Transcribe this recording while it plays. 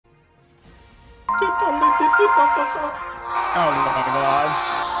Oh my god.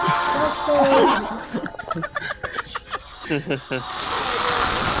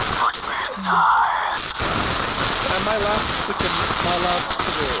 And my last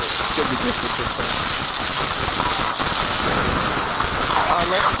gonna be different.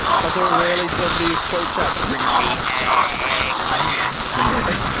 That's a really somebody quote chat to bring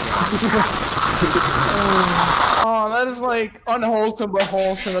Oh, that is like unwholesome but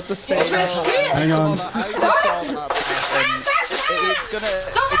wholesome at the same time. Hang on. I just saw that and it's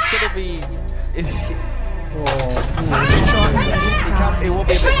gonna be. It will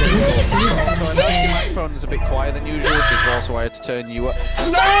be a bit difficult. So I know your microphone is a bit quieter than usual, which is also why I had to turn you up.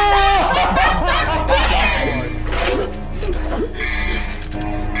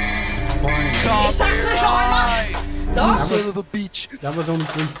 Son of a beach. That was only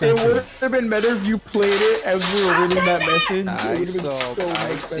 3 It seconds. would have been better if you played it as we were reading that message.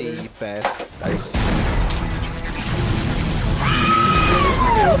 I see, Beth. I see.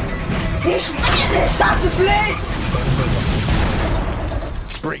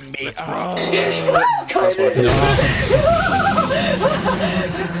 Bring me up.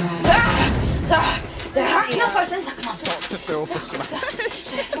 Dr. Phil for smash.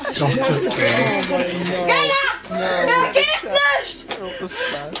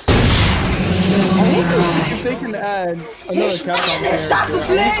 If they can add another Capcom character,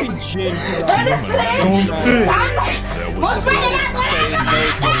 I see Jin.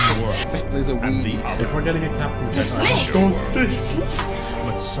 There's a weed. If we're getting a Capcom character, don't do it.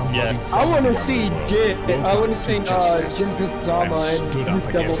 Yes. I want to see Jin. I want to see Jin Kazama and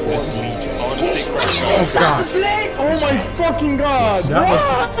Youth Devil 1. Oh god. Oh my fucking god!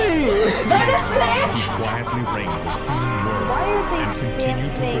 That Quietly reign and continue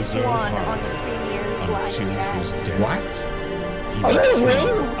to preserve harmony until his death. What? He Oh, that is became real?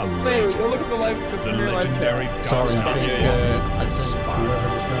 a Wait, legend. go look at the live The premiere live chat. legendary Sorry, Dark I think whoever this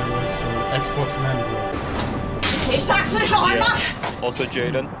guy was, Xbox man. Also,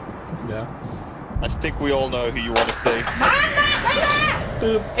 Jaden, Yeah. I think we all know who you want to see.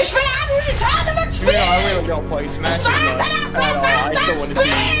 I really don't play Smash at all. I still want to see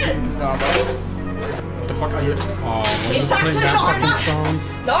Kazama. What the fuck are you? Oh, when you're playing that fucking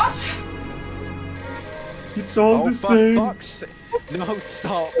song. It's all the For same. fuck's sake. No,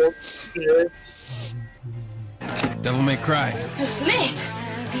 stop. Devil May Cry. It's late.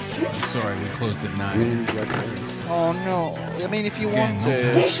 Sorry, we closed at 9. Oh no. I mean, if you Again, want to.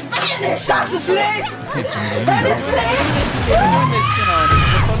 no. It's It's really a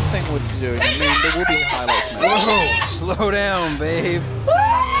fun thing we're doing. I mean, there will be highlights now. Whoa, slow down, babe.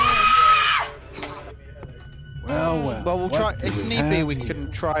 Well. Well, we'll try. What do If we need be, have we here?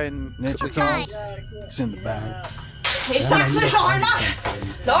 can try and. It's in the bag.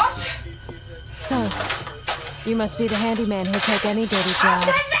 So, you must be the handyman who'll take any dirty job.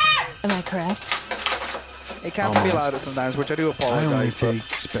 Am I correct? It can be loud sometimes, which I do I only apologise, take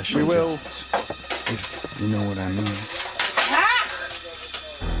but special we will. if you know what I mean.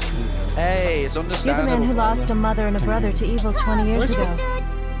 Hey, it's You're the understandable. man who lost a mother and a brother to evil 20 years ago.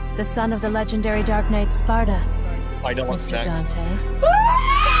 The son of the legendary Dark Knight Sparta, I know what's Mr. next. Dante.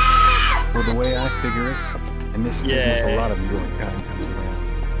 Well, the way I figure it, in this business, a lot of your kind comes around.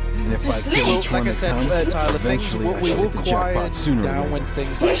 And if I kill each Like one I that said, comes, Tyler, things eventually I we should will hit the jackpot quiet sooner or down later. when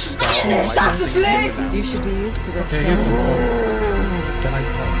things like start. You should be used to this. Okay, son. can I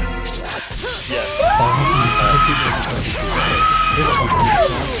talk?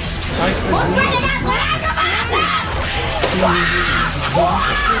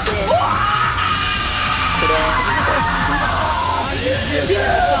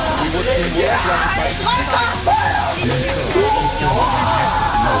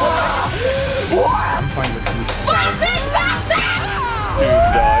 I'm fine with you. Dude,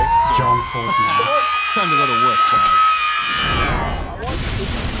 die. John Fortnite. Time to go to work, guys.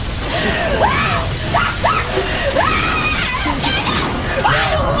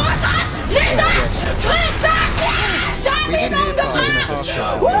 We didn't hear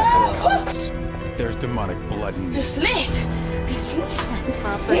Tyler. There's demonic blood in this.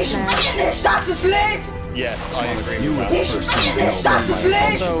 Yes, I agree You with were that. the first one to know about my Also,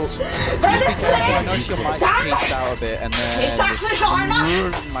 intentions. I know your mic peaked out a bit, and then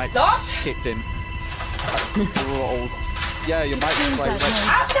mic kicked in. Yeah, your mic was Seems like.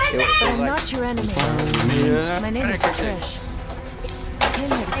 that way. It But was I'm like not your enemy. yeah. My name is Trish. I came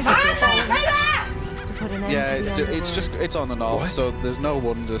here to seek your guidance. To put an end Yeah, to the it's just underworld. it's on and off, What? so there's no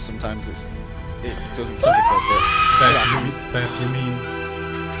wonder sometimes it doesn't fit a Beth, you mean?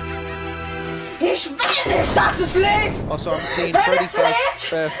 Also, I'm seeing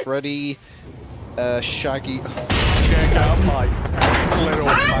Freddy Shaggy. Check out my little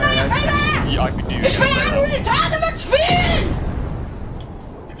man. Yeah, I could use Ich will ein Tournament spielen!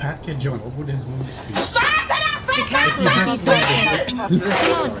 Pat can join. What would his move be? The castle is being taken.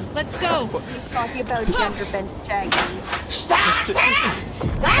 Come on, let's go. He's talking about gender bent Shaggy.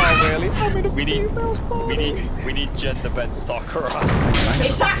 Oh, really? we need gender bent Sakura.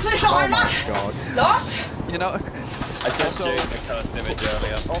 Ich sag's nicht noch einmal! God. Los! You know, I said Also- Jane the cursed image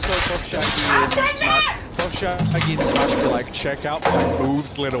earlier. also Buff Shaggy in Smash. Buff Shaggy in Smash be like, check out my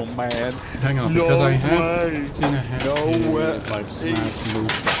moves, little man. Hang on, No because I have way. seen a half No way. like Smash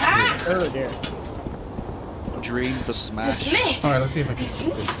move. Dream for Smash. Das Lied! Alright, let's see if I can.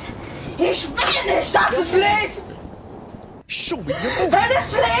 Ich will nicht, dass es lädt! Show me your Wenn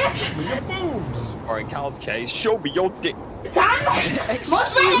es lädt, Or in Cal's case, show me your dick. dann muss man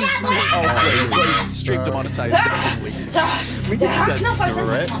Oh, he's stream demonetized. Der Haarknopf als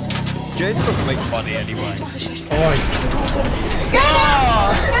Direct. Jane doesn't make money anyway. Oi!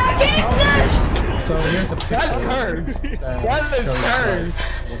 So here's a picture. That's cursed. That is shows, cursed.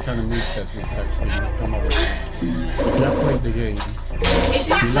 What kind of move sets we actually come up with. If you have played the game, Ich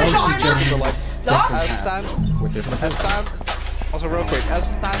sag's you nicht noch notice einmal! like Los! As Sam, with different as Sam, also real quick, as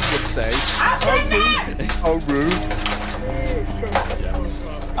Stan would say, Oh, rude.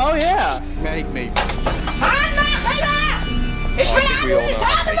 Oh yeah. make me. Ich will think we all ein know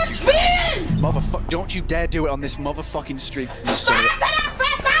how to Tournament make spielen! Motherfuck, don't you dare do it on this motherfucking stream. You son of a-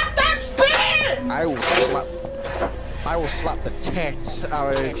 I will slap the tits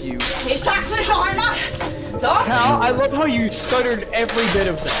out of you. Ich sag's nicht noch einmal! Los! Cal, I love how you stuttered every bit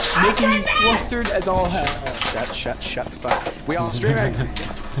of that, making you flustered as all hell. Shut the fuck. We are streaming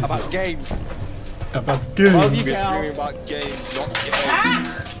about games. about Love game. you, We're Cal. streaming about games, not games.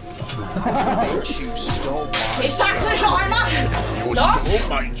 Bitch, you stole my. Ich sag's nicht noch einmal! Los!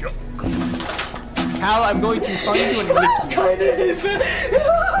 Cal, I'm going to find you and lick you. Keine Hilfe!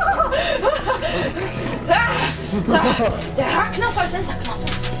 So, der Haarknopf als Enterknopf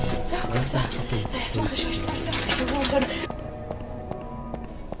ist. So, jetzt mach ich nicht weiter.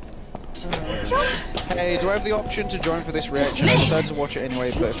 Hey, do I have the option to join for this reaction? I decided to watch it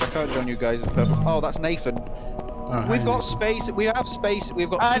anyway, but if I can't join you guys, it's perfect. Oh, that's Nathan. We've got space. We have space. We've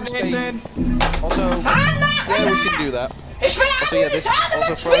got two space. Also, yeah, we can do that. Ich will Also, yeah, this.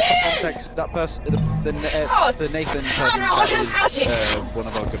 Also, for context, that person, the Nathan person, is one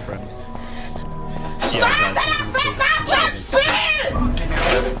of our good friends.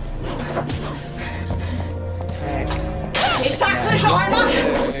 Ich sag's nicht noch einmal!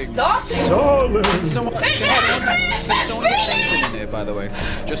 Los! Someone Ich will get Nathan in here, by the way.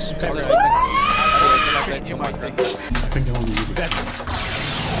 Just because changing my thing. I think I only use it.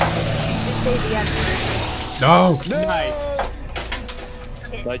 Say the answer. No! Nice.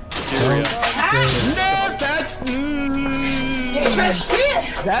 Nigeria. No, that's Ich will spielen!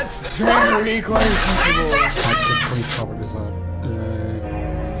 that's very questionable. I can please cover this up.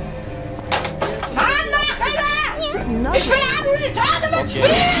 Ich will ein Tournament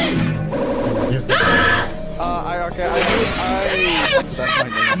spielen! Here's the That's my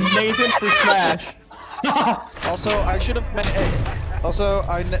name. Nathan for Smash. Also, I should have meant it. Also,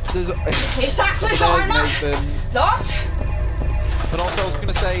 there's Ich sag's nicht noch einmal! Nathan. Los! But also, I was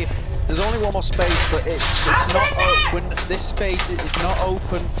gonna say, there's only one more space, but it's not open. This space is not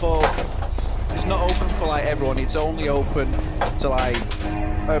open for. It's not open for like everyone. It's only open to like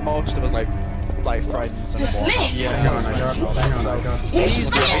most of us, like friends and Das whatnot. Lied! hang on, I got Ich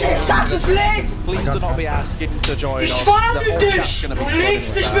dachte, es lädt! Please do not be asking to join Ich us. warne The whole dich! chat's gonna be Du flooded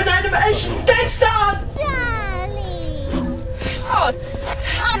legst with dich mit that. einem echten Gangster an! So,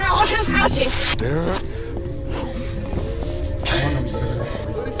 eine Orangenstraße!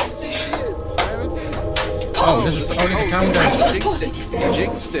 Oh, this is a countdown. Jinxed it. You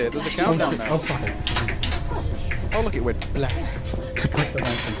jinxed it. There's a countdown now. Oh, fuck it. Oh, look, it went black. Click the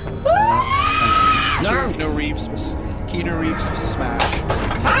button. Keanu Reeves for Smash.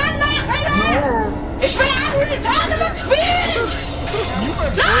 Ich will ein Tournament spielen!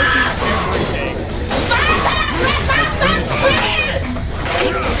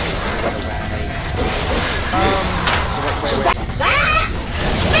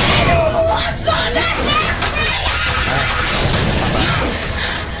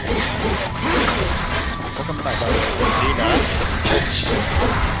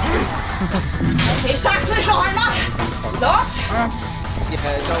 Ich sag's nicht noch einmal! Los!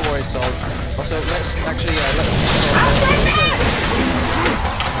 Yeah, don't worry, Sol. Also, let's actually, let's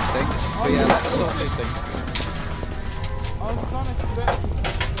thing. But yeah, let's Sol say his thing.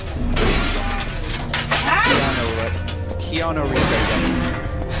 Keanu Reeves again.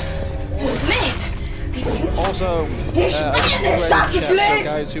 Es lädt! Also, so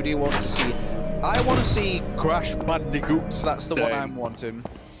guys, who do you want to see? I want to see Crash Bandicoots. That's the one I'm wanting.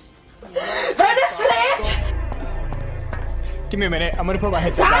 Give me a minute. I'm gonna put my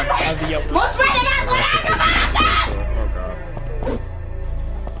headset down. I'll be up.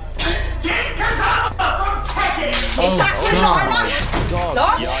 Ich sag's nicht noch einmal!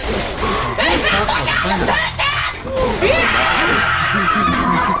 Los! Yeah, that was me.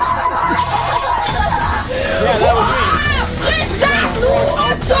 Friss das, du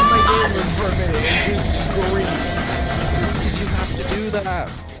Hotzo! Did you have to do that?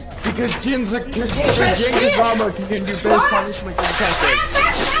 Because Jin's Mama can do best punishment contested.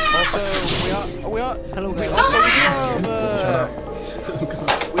 Also, we are. Hello guys.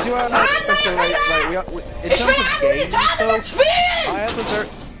 We do have special rates, like in terms of games though,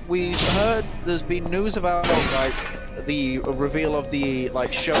 we've heard there's been news about like the reveal of the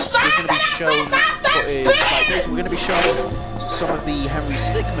show. There's going to be shown footage, like basically we're going to be shown some of the Henry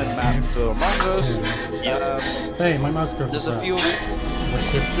Stickmin map for Among Us. Hey, my mouse goes. There's a few.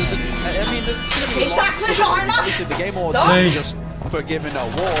 There's going to be obviously the Game Awards isn't just for giving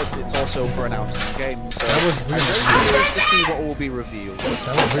awards, it's also for announcing games. So I'm very curious to see what will be revealed.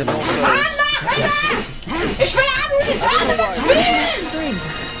 That was really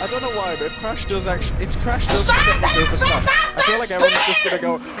I don't know why, but if Crash does get the Super Smash, I feel like everyone's just gonna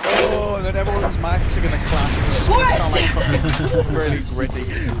go, oh, and then everyone's mics are gonna clash, and it's just gonna sound like fucking really gritty.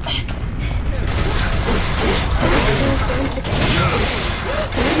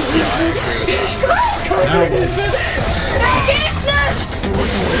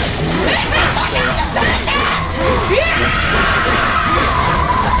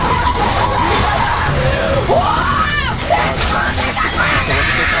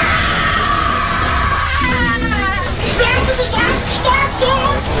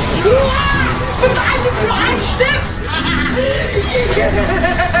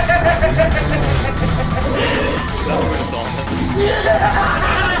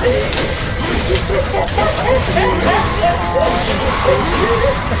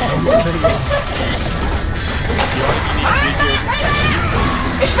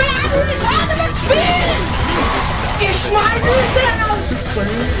 Ich will alle Tournament spielen! Ihr Schweine selbst!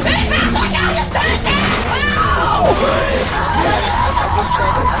 Ich werde euch alle töten!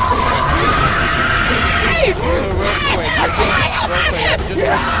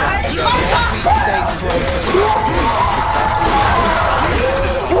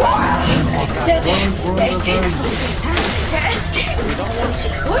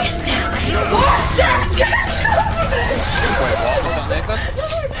 Wo ist der?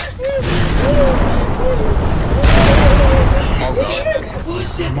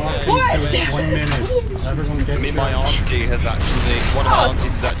 My auntie has actually, one of my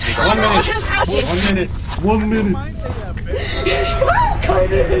aunties has actually got 1 minute. Ich brauche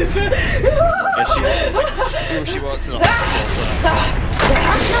keine Hilfe! she works in a hospital.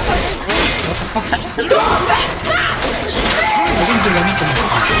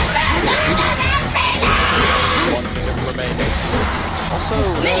 Also, das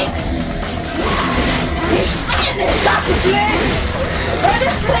ist Licht! Das ist Licht!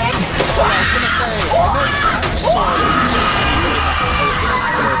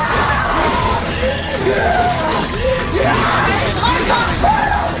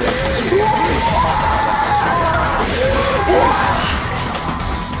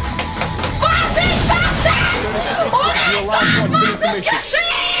 Was ist das denn? Oh mein Gott, was ist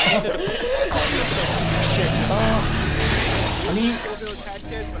geschehen?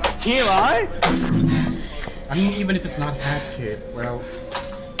 TMI? I mean, even if it's not hacked, kid, well...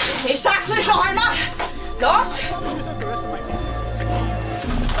 Ich sag's nicht noch einmal! Los!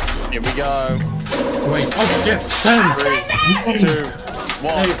 Here we go. Wait, oh shit! 10! 3, 2,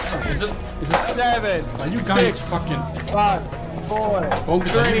 1. Hey, is it 7. Are you 6, guys fucking... 5, 4,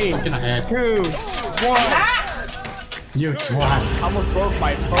 Focus on 3, your fucking head. 2, 1. You twat. I almost broke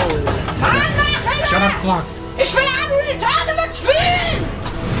my phone. Shut up, clock. Ich will alle Tournament spielen!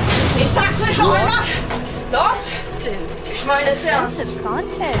 Ich sag's nicht noch einmal! Los! Ich meine es ernst! What's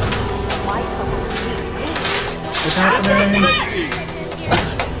happening?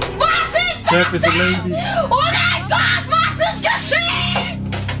 Was ist Jeff das is a lady. denn? Oh mein Gott, was ist geschehen?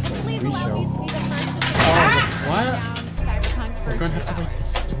 What? We're gonna have to wait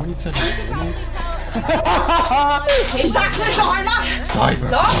 27 minutes. Ich sag's nicht noch einmal! Cyber.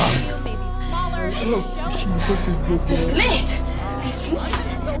 Los! Es lädt! Es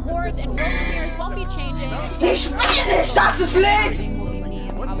lädt! Ich will nicht, dass es lädt!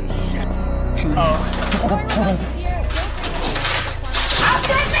 Oh. Auf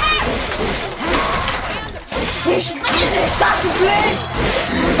den Weg! Ich meine nicht, dass es lebt!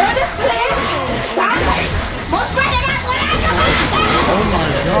 Wenn es lebt, dann muss meine Matrone angemacht werden! Oh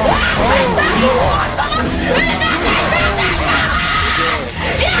mein Gott!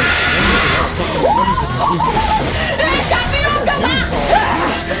 Ich hab ihn umgebracht!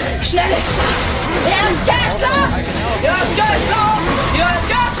 Schnelles! Er geht los! Er geht los! Er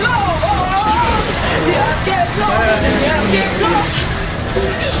geht los! Er geht los! Er geht los!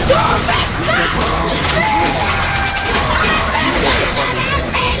 Du Wichser!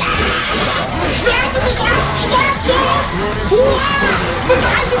 Sterbe dich ab! Sterb du! Mit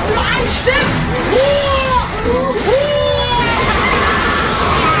einem Bleistift!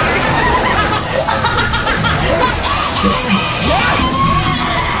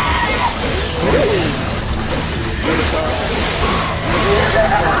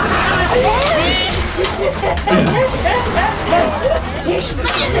 Ich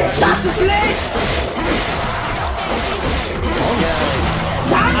meine, das ist Licht!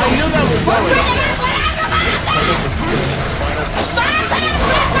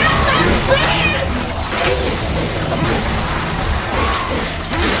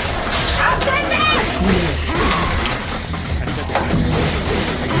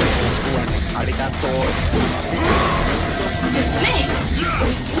 Es lädt!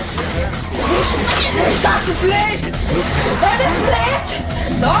 Ich meine, das ist Licht! Wenn es lädt!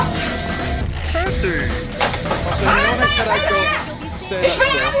 Los! Ich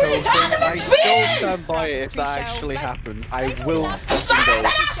will Amerikaner I still stand by it if that actually happens. I will fucking go.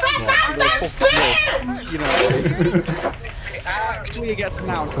 You know, if it actually gets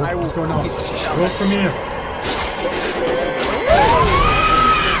announced, I will go now. shout. Go from here.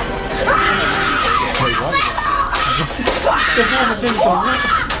 Wait, what?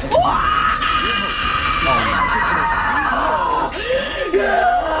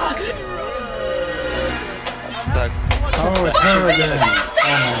 Oh, it's her again. Oh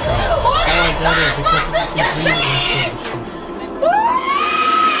my god. Oh, I got it because it's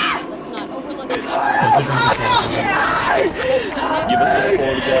Let's not overlook the Give us the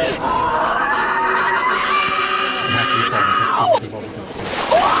ball again.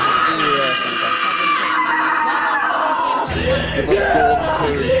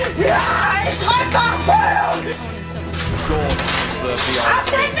 Ich drück auf Feuer!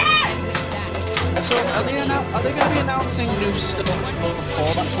 So, are they going to be announcing new stuff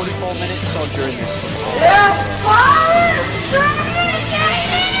before that 24 minutes or during this?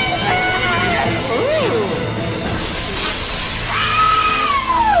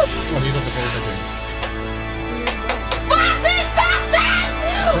 Was ist das denn?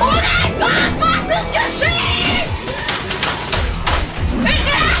 Oh mein Gott, was ist geschehen? Ich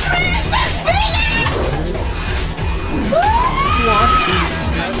lasse mich verspielen!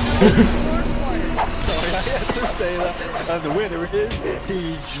 Sorry, I had to say that. And the winner is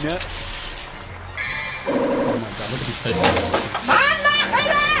Deejnut. Oh my god, look at these faces. Mann,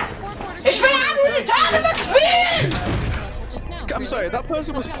 ich will Amerikaner mitspielen! I'm sorry, that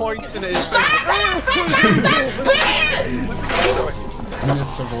person was pointing at his face.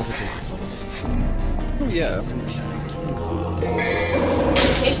 Minister Voltage. Yeah.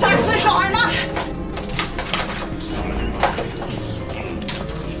 Ich sag's nicht noch einmal!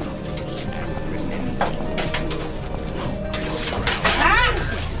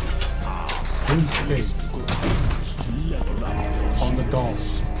 On the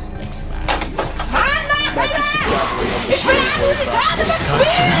dolls. Ich will Amerikaner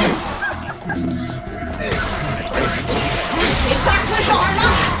mitspielen! Ich sag's nicht noch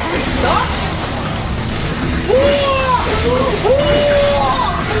einmal! Los!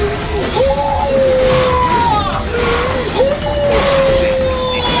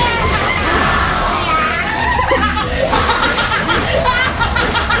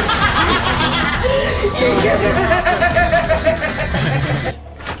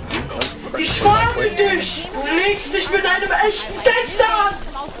 Ich frage dich! Du legst dich mit einem echten Gangster an!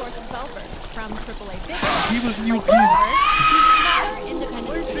 He was new kids.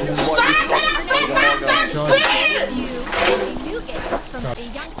 From a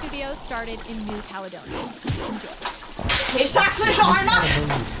young studio started in New Caledonia. Enjoy. Ich sag's nicht noch einmal!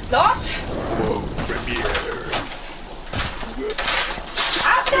 Los!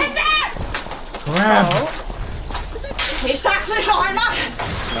 Auf den Weg! Crap! Ich sag's nicht noch einmal!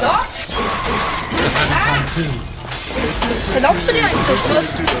 Los! Erlaubst du dir eigentlich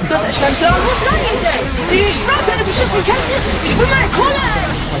das? Du hast echt einen Plan, wo es lang geht, ey! Ich brauch keine beschissenen Kämpfe! Ich will meine Kohle, ey!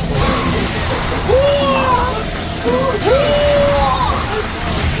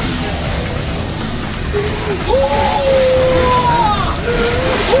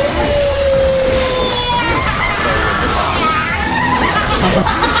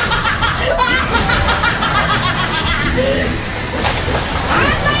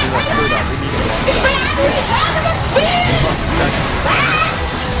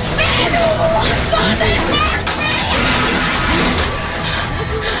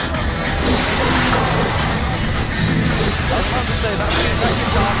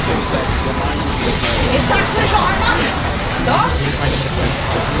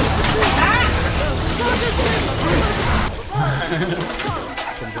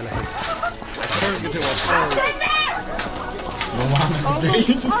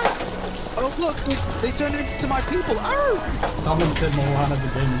 They turned into my people. Arr! Someone said Moana the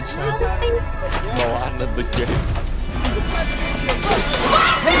game in chat. Moana the game.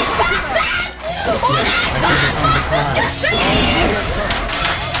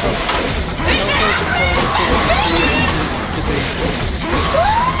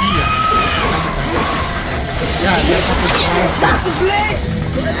 Ja, Dat is leeg!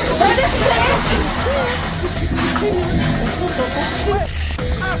 Het is leeg!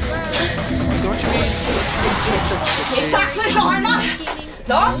 Ich sag's nicht noch einmal!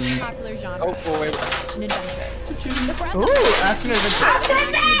 Los! Oh boy. Action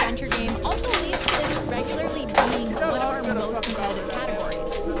Adventure game also leads to this regularly being one of our most competitive categories.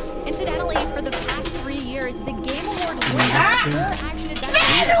 Incidentally, for the past 3 years, the Game Award winners were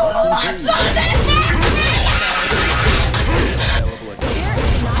action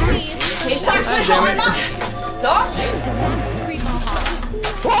Ich sag's nicht noch einmal! Los! Assassin's Creed Valhalla,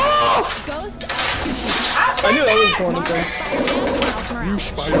 Ghost of I knew that was going to go. You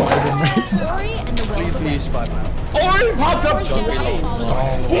Ori and the Wills of Wisps. Ori popped up! Ich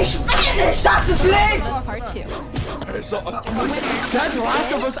will nicht, dass es lebt! That's part 2. That's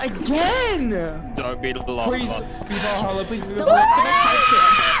Last of Us again! Don't be the last Please one. be Valhalla, please be The Valhalla. Last of Us part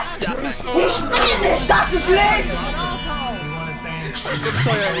 2. Ich will nicht, dass es lebt!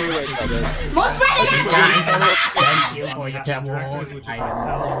 Muss meine thank you for your camera.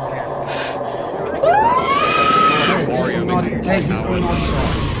 Mario makes me Thank you for not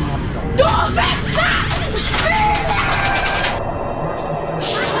Du Wichser!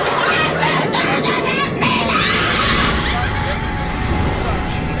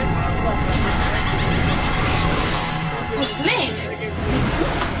 Es lädt!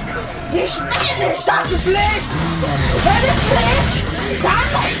 Ich will nicht, dass es lädt! Wenn es lädt, dann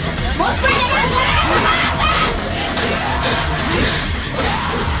muss man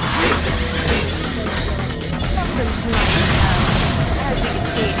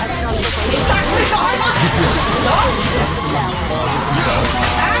Ich sag's nicht noch einmal! Los!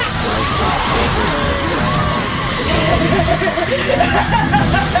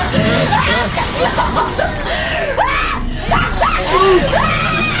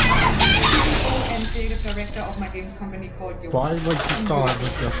 Director of my games company called you. Why would you start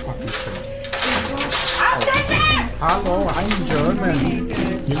with your fucking thing? Hello, I'm German.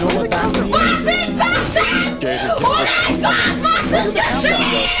 You know what that means? Was ist das denn? Oh mein Gott, was ist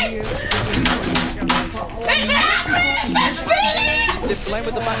geschehen? Ich habe mich verspielt! Did it blame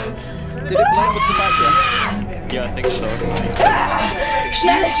with the back? Did it blame with the background? Yeah, I think so.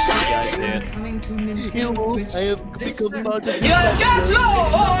 Schnell, ich sag! Yeah, I did. Coming to Nintendo Switch. I have become part of Jetzt geht's los!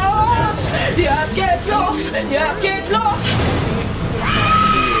 Jetzt geht's los! Jetzt geht's los!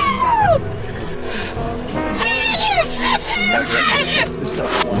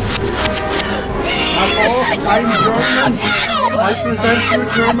 Hello, I'm German. I present you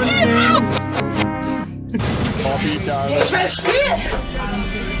German games. Bobby down. Ich will spielen!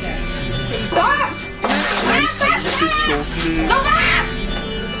 Was? Los ab!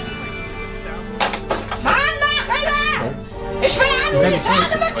 Mann, mach wieder! Ich will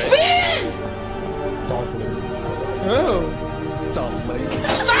Amerikaner mitspielen! Oh.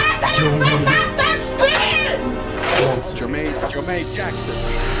 Starte das verdammte Spiel! Jermaine Jackson.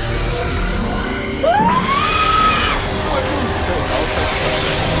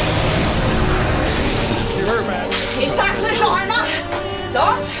 Ich sag's nicht noch einmal!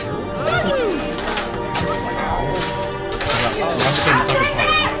 Los!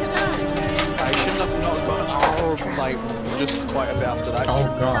 I shouldn't have not gone like just quite a bit after that. Oh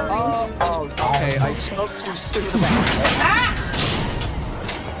god. Oh, okay. I spoke too soon about it.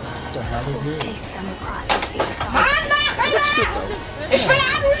 Mann, mach wieder! Ich will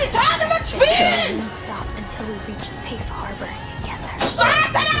Amerikaner mitspielen! Stop until we reach safe harbor together.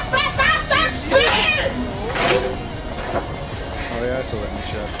 Starte das verdammte Spiel! Oh yeah, I saw that in the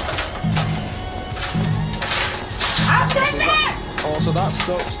chat. Oh, so that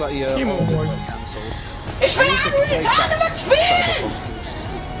sucks that you cancelled. Ich will Amerikaner mitspielen!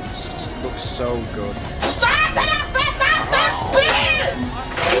 Looks so good. Starte das verdammte Spiel!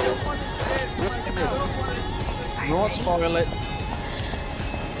 You won't spoil it.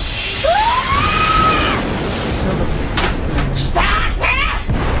 Starte!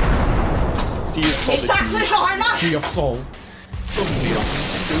 See you Ich sag's nicht noch einmal! See your soul.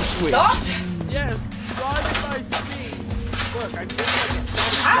 Los! Yes, driving my speed. Look, I did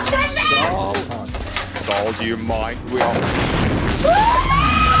Saul, do you mind? We are.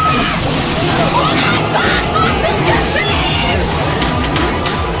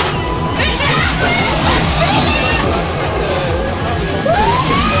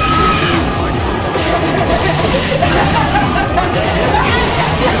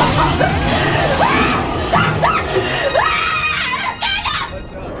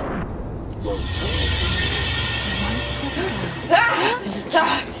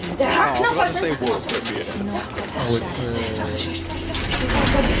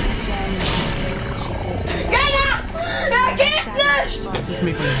 Just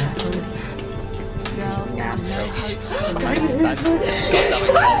make it.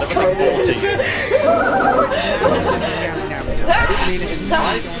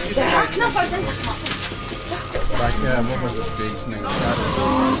 Like, what was the stage name?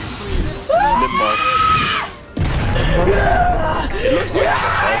 Limbo. It looks like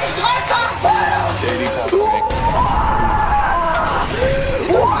Daily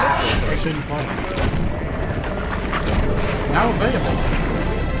Actually fun. Now available.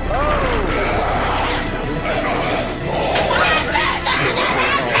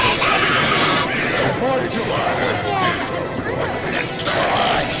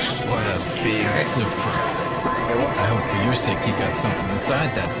 What a big surprise. I hope for your sake you got something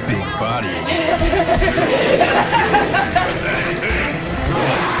inside that big body.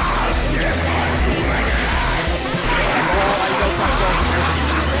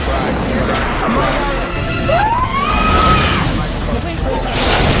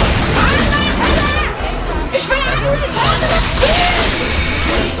 Ich will eine Musikale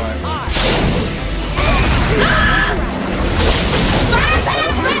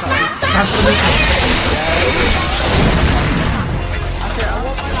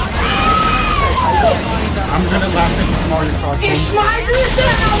I'm gonna laugh at the Mario Kart. Ich schmeiße es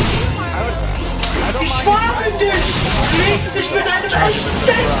raus! Ich schwöre dich! Du legst dich mit einem echten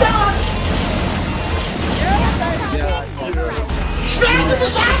Text an! Ich werde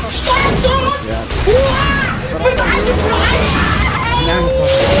dich abstoßen! Mit einem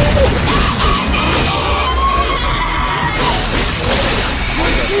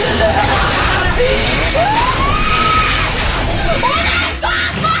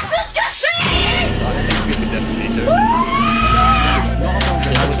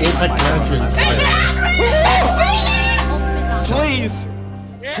Please!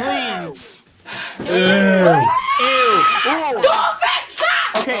 Please!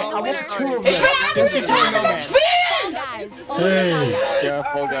 Okay, I want two of them. Just the two of them. Hey!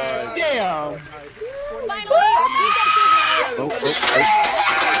 Careful, guys. Damn! Finally, we get to Wait.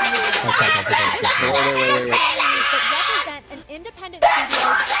 that represent an independent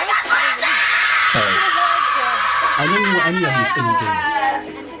studio's I didn't know any of these in games.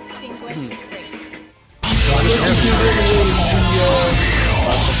 and distinguished traits.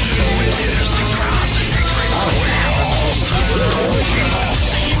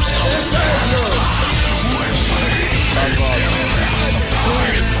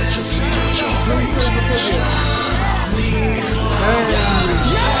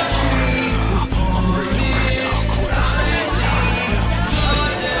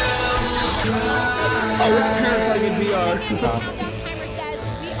 Oh, it's terrifying in VR.